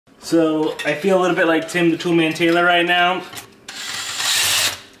So I feel a little bit like Tim the Toolman Taylor right now.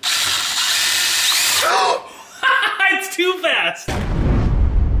 It's too fast.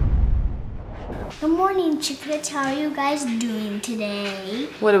 Good morning, Chicklets. How are you guys doing today?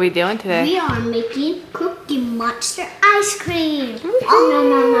 What are we doing today? We are making Cookie Monster ice cream.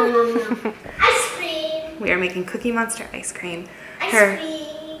 Oh, no. Ice cream. We are making Cookie Monster ice cream. Ice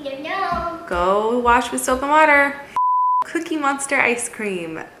cream. No. Go wash with soap and water. Cookie Monster ice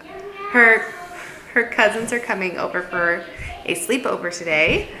cream. Her cousins are coming over for a sleepover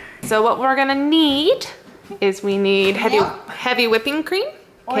today. So what we're gonna need is we need heavy whipping cream.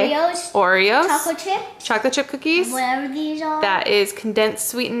 Okay. Oreos. Chocolate chip cookies. Whatever these are. That is condensed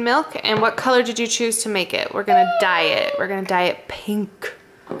sweetened milk. And what color did you choose to make it? We're gonna dye it. We're gonna dye it pink.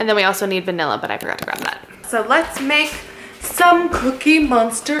 And then we also need vanilla, but I forgot to grab that. So let's make some Cookie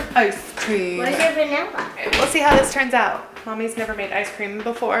Monster ice cream. Where's your vanilla? We'll see how this turns out. Mommy's never made ice cream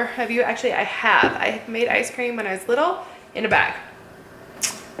before. Have you? Actually, I have. I made ice cream when I was little in a bag.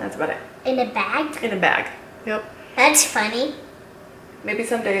 That's about it. In a bag? In a bag. Yep. That's funny. Maybe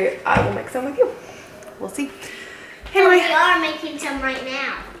someday I will make some with you. We'll see. Anyway. Anyway, We are making some right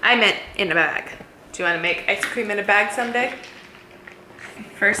now. I meant in a bag. Do you want to make ice cream in a bag someday?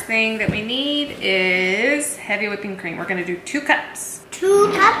 First thing that we need is heavy whipping cream. We're gonna do 2 cups.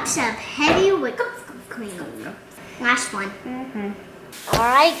 2 cups of heavy whipped cream. Last one. All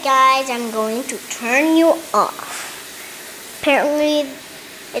right, guys, I'm going to turn you off. Apparently,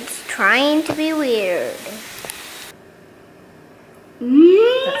 it's trying to be weird.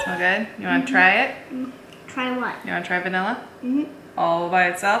 That smell good? You want to try it? Try what? You want to try vanilla? All by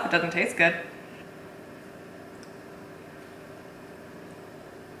itself? It doesn't taste good.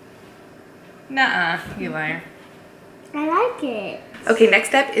 Nuh-uh, you liar. I like it. Okay, next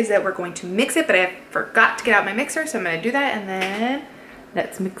step is that we're going to mix it, but I forgot to get out my mixer, so I'm going to do that, and then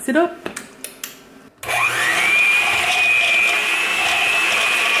let's mix it up. Keep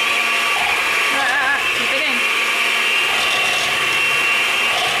it in.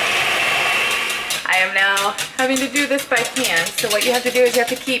 I am now having to do this by hand, so what you have to do is you have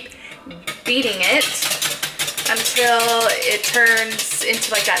to keep beating it until it turns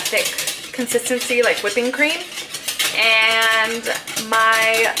into like that thick consistency, like whipping cream. And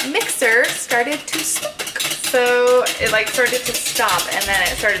my mixer started to smoke. So it like started to stop and then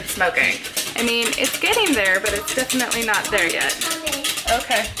it started smoking. I mean, it's getting there, but it's definitely not there yet.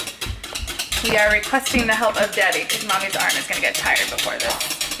 Okay. We are requesting the help of Daddy because Mommy's arm is gonna get tired before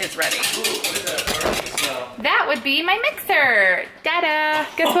this is ready. That would be my mixer. Dada.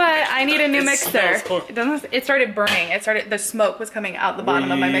 Guess what? I need a new mixer. It started burning. The smoke was coming out the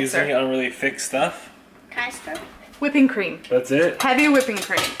bottom of my mixer. Using unreally thick stuff? Can I start? Whipping cream. That's it? Heavy whipping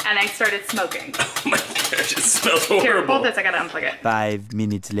cream. And I started smoking. Oh my gosh, it smells horrible. Here, hold this, I gotta unplug it. 5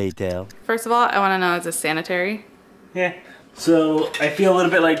 minutes later. First of all, I wanna know, is this sanitary? Yeah. So I feel a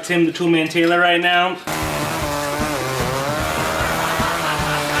little bit like Tim the Toolman Taylor right now.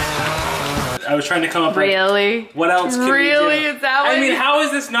 I was trying to come up with what else can we do? Really? Is that what I mean, how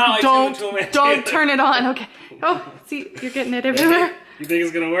is this not like Tim the Toolman Taylor? Don't turn it on, okay. Oh, see, you're getting it everywhere. You think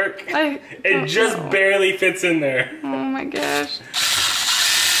it's gonna work? It just know. barely fits in there. Oh my gosh.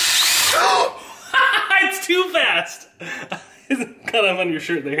 It's too fast. It's kind of on your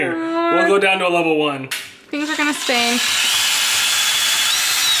shirt there. Here. We'll go down to a level 1. Things are gonna stain.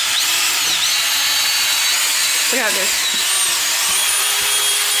 Look how it is.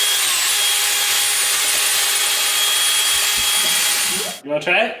 You wanna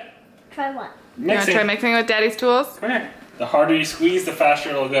try it? Try what? You wanna try mixing with Daddy's tools? Come here. The harder you squeeze, the faster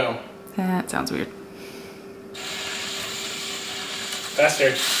it'll go. That sounds weird.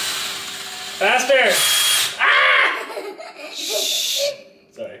 Faster. Faster! Ah! Shh.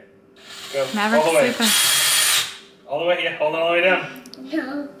 Sorry. Go. Maverick's all the way. sleeping. All the way, yeah. Hold on all the way down.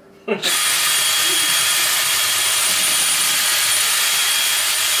 No.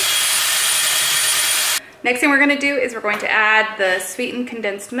 Next thing we're gonna do is we're going to add the sweetened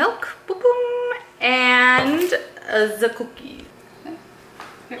condensed milk, boom, boom, and the cookies.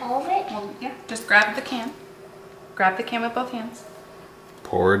 All of it? Well, yeah, just grab the can. Grab the can with both hands.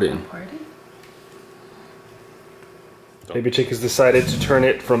 Pour it in. Pour it in. Baby Chick has decided to turn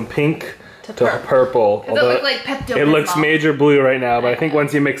it from pink to purple. purple. Does it look like Pepto-Bismol? It looks major blue right now, but I think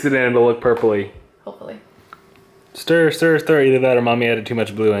once you mix it in, it'll look purpley. Hopefully. Stir, stir, stir. Either that or Mommy added too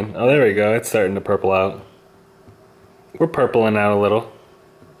much blue in. Oh, there we go. It's starting to purple out. We're purpling out a little.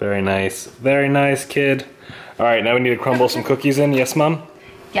 Very nice. Very nice, kid. All right, now we need to crumble some cookies in. Yes, Mom?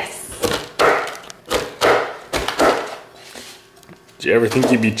 Yes. Did you ever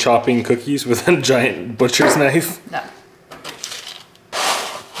think you'd be chopping cookies with a giant butcher's knife? No.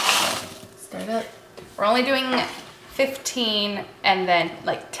 it. We're only doing 15 and then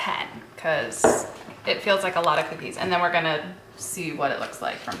like 10 because it feels like a lot of cookies. And then we're gonna see what it looks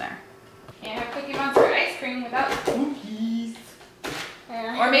like from there. Can't have Cookie Monster ice cream without cookies.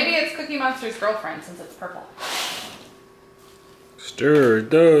 Or maybe it's Cookie Monster's girlfriend since it's purple. Stir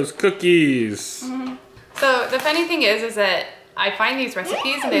those cookies. Mm-hmm. So the funny thing is that I find these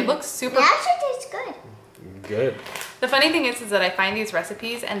recipes and they look super. It actually tastes good. Good. The funny thing is that I find these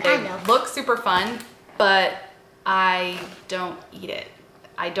recipes and they look super fun, but I don't eat it.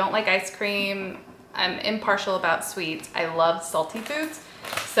 I don't like ice cream. I'm impartial about sweets. I love salty foods.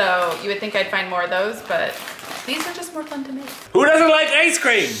 So you would think I'd find more of those, but these are just more fun to make. Who doesn't like ice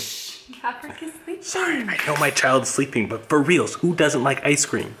cream? Patrick is sleeping. Sorry, I know my child's sleeping, but for reals, who doesn't like ice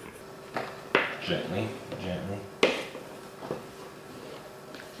cream? Gently, gently.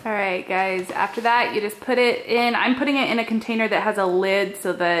 All right, guys, after that, you just put it in. I'm putting it in a container that has a lid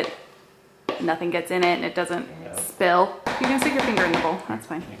so that nothing gets in it and it doesn't spill. You can stick your finger in the bowl, that's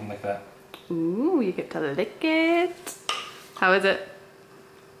fine. You can lick that. Ooh, you get to lick it. How is it?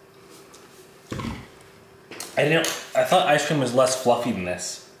 I thought ice cream was less fluffy than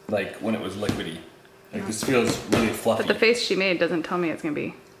this, like when it was liquidy. Like this feels really fluffy. But the face she made doesn't tell me it's gonna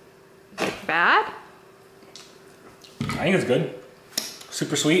be bad. I think it's good.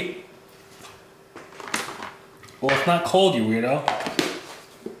 Super sweet. Well, it's not cold, you weirdo.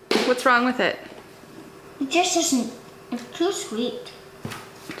 What's wrong with it? It just isn't. It's too sweet.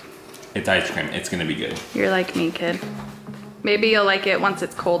 It's ice cream. It's gonna be good. You're like me, kid. Maybe you'll like it once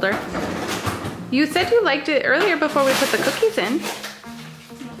it's colder. You said you liked it earlier before we put the cookies in.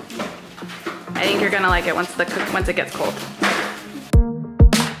 I think you're gonna like it once it gets cold.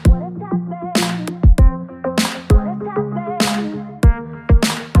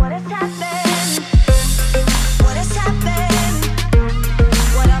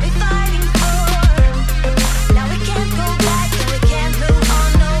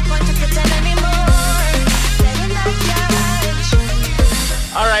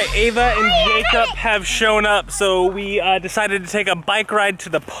 Ava and Jacob have shown up, so we decided to take a bike ride to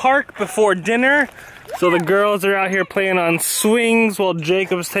the park before dinner. So the girls are out here playing on swings while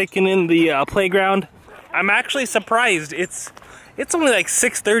Jacob's taking in the playground. I'm actually surprised. It's only like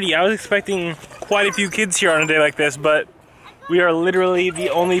 6:30. I was expecting quite a few kids here on a day like this, but we are literally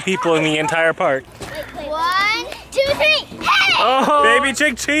the only people in the entire park. 1, 2, 3, hey! Oh, baby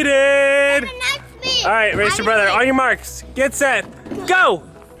chick cheated! All right, race your brother. On your marks, get set, go!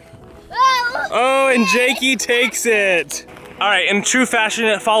 Oh, and Jakey takes it. All right, in true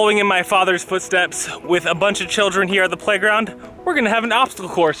fashion, following in my father's footsteps with a bunch of children here at the playground, we're gonna have an obstacle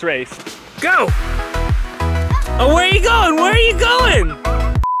course race. Go! Oh, where are you going? Where are you going?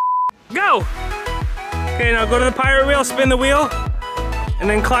 Go! Okay, now go to the pirate wheel, spin the wheel, and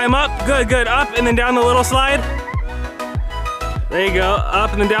then climb up. Good, good, up and then down the little slide. There you go,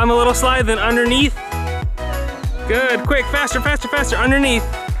 up and then down the little slide, then underneath. Good, quick, faster, faster, faster, underneath.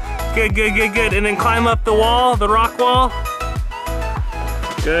 Good, good, good, good. And then climb up the wall, the rock wall.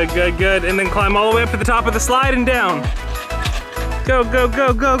 Good, good, good. And then climb all the way up to the top of the slide and down. Go, go,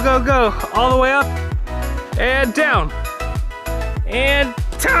 go, go, go, go. All the way up and down. And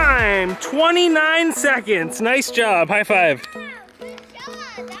time, 29 seconds. Nice job, high five. Good job,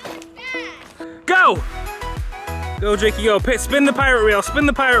 that was fast. Go! Go, Jakey, go. Spin the pirate wheel, spin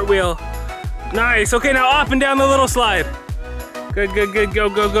the pirate wheel. Nice, okay, now up and down the little slide. Good, good, good, go,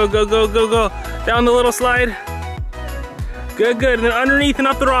 go, go, go, go, go, go. Down the little slide. Good, good, and then underneath and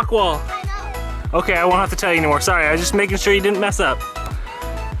up the rock wall. Okay, I won't have to tell you anymore, sorry, I was just making sure you didn't mess up.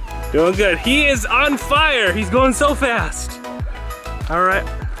 Doing good, he is on fire, he's going so fast. All right,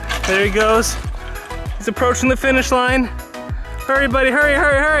 there he goes. He's approaching the finish line. Hurry, buddy, hurry,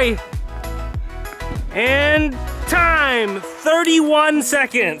 hurry, hurry. And time, 31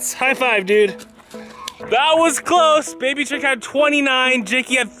 seconds. High five, dude. That was close. Baby Chick had 29,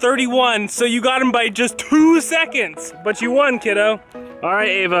 Jakey had 31, so you got him by just 2 seconds. But you won, kiddo. All right,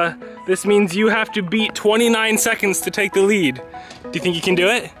 Ava, this means you have to beat 29 seconds to take the lead. Do you think you can do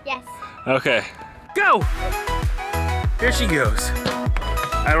it? Yes. Okay, go! Here she goes.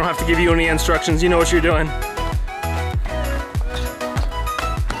 I don't have to give you any instructions, you know what you're doing.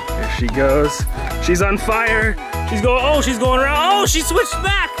 Here she goes. She's on fire. She's going, oh, she's going around. Oh, she switched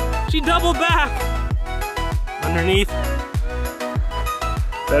back. She doubled back. Underneath.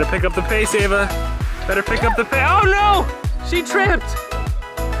 Better pick up the pace, Ava. Better pick up the pace. Oh no! She tripped.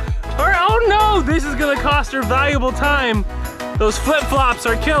 Or, oh no! This is gonna cost her valuable time. Those flip-flops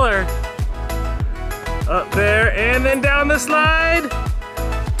are killer. Up there and then down the slide.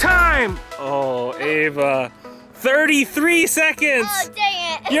 Time! Oh, Ava. 33 seconds. Oh,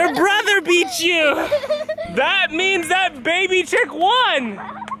 dang it. Your brother beat you! That means that baby chick won!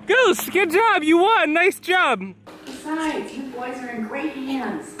 Goose, good job, you won, nice job! Besides, you boys are in great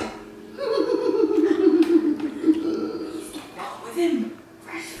hands. With him.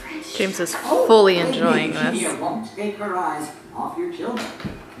 James is fully enjoying this. She won't take her eyes off your children.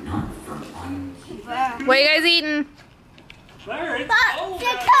 Not for one. What are you guys eating?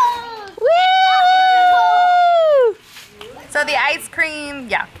 Woo! So the ice cream,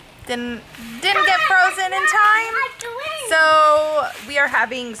 yeah, didn't get frozen in time. So we are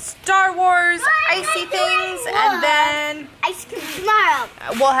having Star Wars icy things, and then ice cream tomorrow.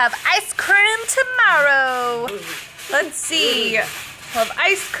 we'll have ice cream tomorrow. Let's see. We'll have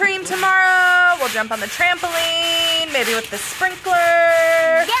ice cream tomorrow. We'll jump on the trampoline, maybe with the sprinkler.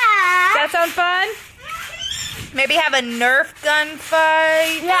 Yeah. That sound fun? Maybe have a Nerf gun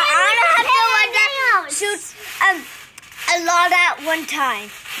fight. Yeah, I want to shoot a lot at one time.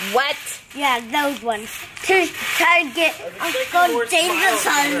 What? Yeah, those ones. To try to get Uncle James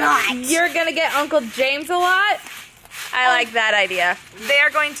a lot. You're gonna get Uncle James a lot? I like that idea. They are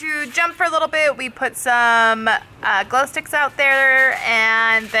going to jump for a little bit. We put some glow sticks out there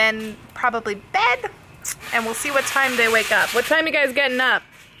and then probably bed. And we'll see what time they wake up. What time you guys getting up?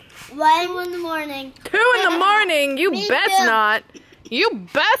 1 in the morning. 2 in the morning? You Me best too. not. You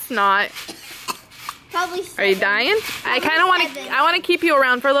best not. Probably 7. Are you dying? I kind of want to. I want to keep you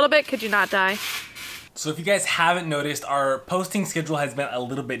around for a little bit. Could you not die? So if you guys haven't noticed, our posting schedule has been a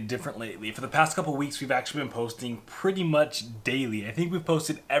little bit different lately. For the past couple weeks, we've actually been posting pretty much daily. I think we've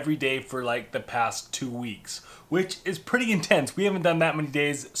posted every day for like the past 2 weeks, which is pretty intense. We haven't done that many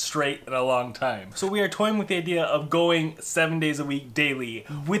days straight in a long time. So we are toying with the idea of going 7 days a week daily,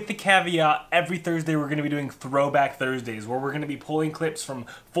 with the caveat every Thursday we're gonna be doing Throwback Thursdays, where we're gonna be pulling clips from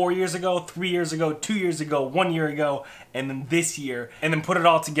 4 years ago, 3 years ago, 2 years ago, 1 year ago, and then this year, and then put it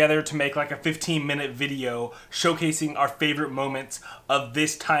all together to make like a 15-minute video showcasing our favorite moments of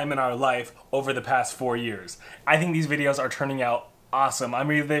this time in our life over the past 4 years. I think these videos are turning out awesome. I'm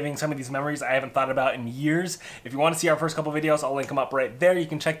reliving some of these memories I haven't thought about in years. If you want to see our first couple videos, I'll link them up right there. You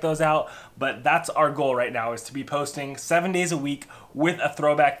can check those out. But that's our goal right now, is to be posting 7 days a week with a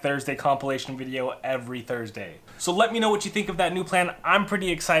Throwback Thursday compilation video every Thursday. So let me know what you think of that new plan. I'm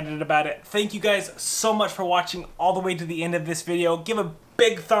pretty excited about it. Thank you guys so much for watching all the way to the end of this video. Give a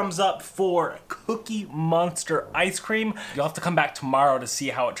big thumbs up for Cookie Monster ice cream. You'll have to come back tomorrow to see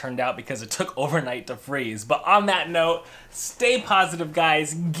how it turned out because it took overnight to freeze. But on that note, stay positive,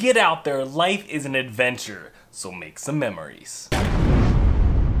 guys. Get out there. Life is an adventure, so make some memories.